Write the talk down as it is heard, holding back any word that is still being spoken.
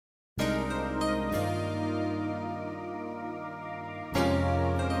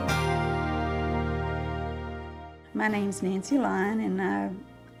My name's Nancy Lyon, and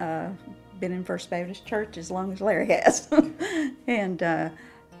I've been in First Baptist Church as long as Larry has. And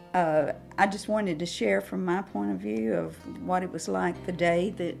I just wanted to share from my point of view of what it was like the day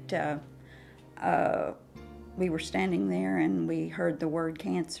that we were standing there and we heard the word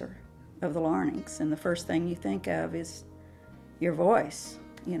cancer of the larynx. And the first thing you think of is your voice.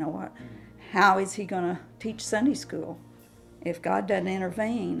 You know what? How is he going to teach Sunday school if God doesn't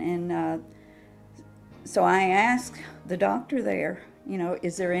intervene? And so I asked the doctor there, you know,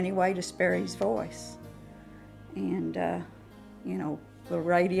 is there any way to spare his voice? And, you know, a little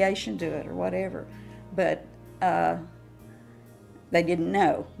radiation to it or whatever. But they didn't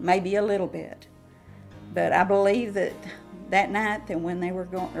know, maybe a little bit. But I believe that that night that when they were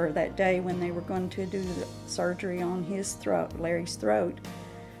going, or that day when they were going to do the surgery on his throat, Larry's throat,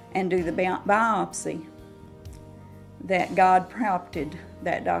 and do the biopsy, that God prompted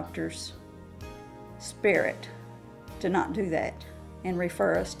that doctor's spirit to not do that and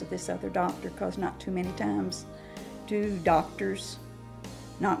refer us to this other doctor, because not too many times do doctors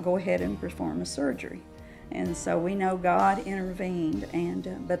not go ahead and perform a surgery. And so we know God intervened,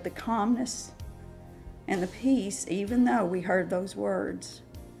 and but the calmness and the peace, even though we heard those words,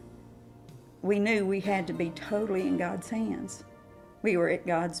 we knew we had to be totally in God's hands. We were at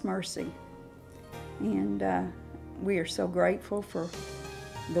God's mercy. And we are so grateful for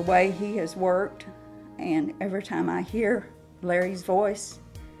the way He has worked. And every time I hear Larry's voice,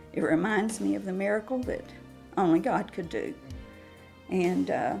 it reminds me of the miracle that only God could do. And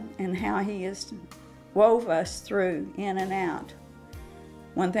how He has wove us through, in and out.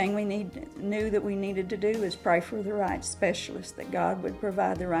 One thing we knew that we needed to do is pray for the right specialist, that God would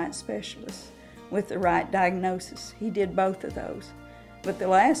provide the right specialist with the right diagnosis. He did both of those. But the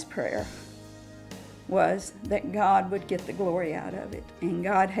last prayer was that God would get the glory out of it. And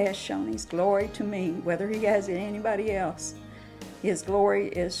God has shown His glory to me, whether He has it anybody else. His glory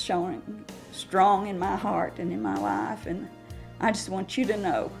is showing strong in my heart and in my life. And I just want you to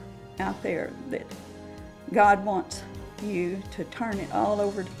know out there that God wants you to turn it all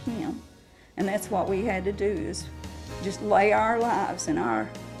over to Him. And that's what we had to do, is just lay our lives and our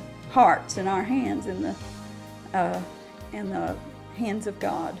hearts and our hands in the hands of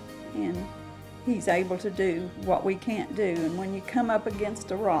God. And He's able to do what we can't do. And when you come up against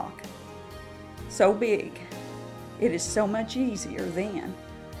a rock so big, it is so much easier then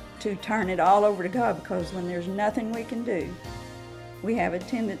to turn it all over to God, because when there's nothing we can do, we have a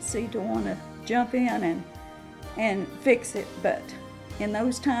tendency to want to jump in and fix it. But in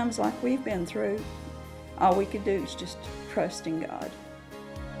those times like we've been through, all we could do is just trust in God.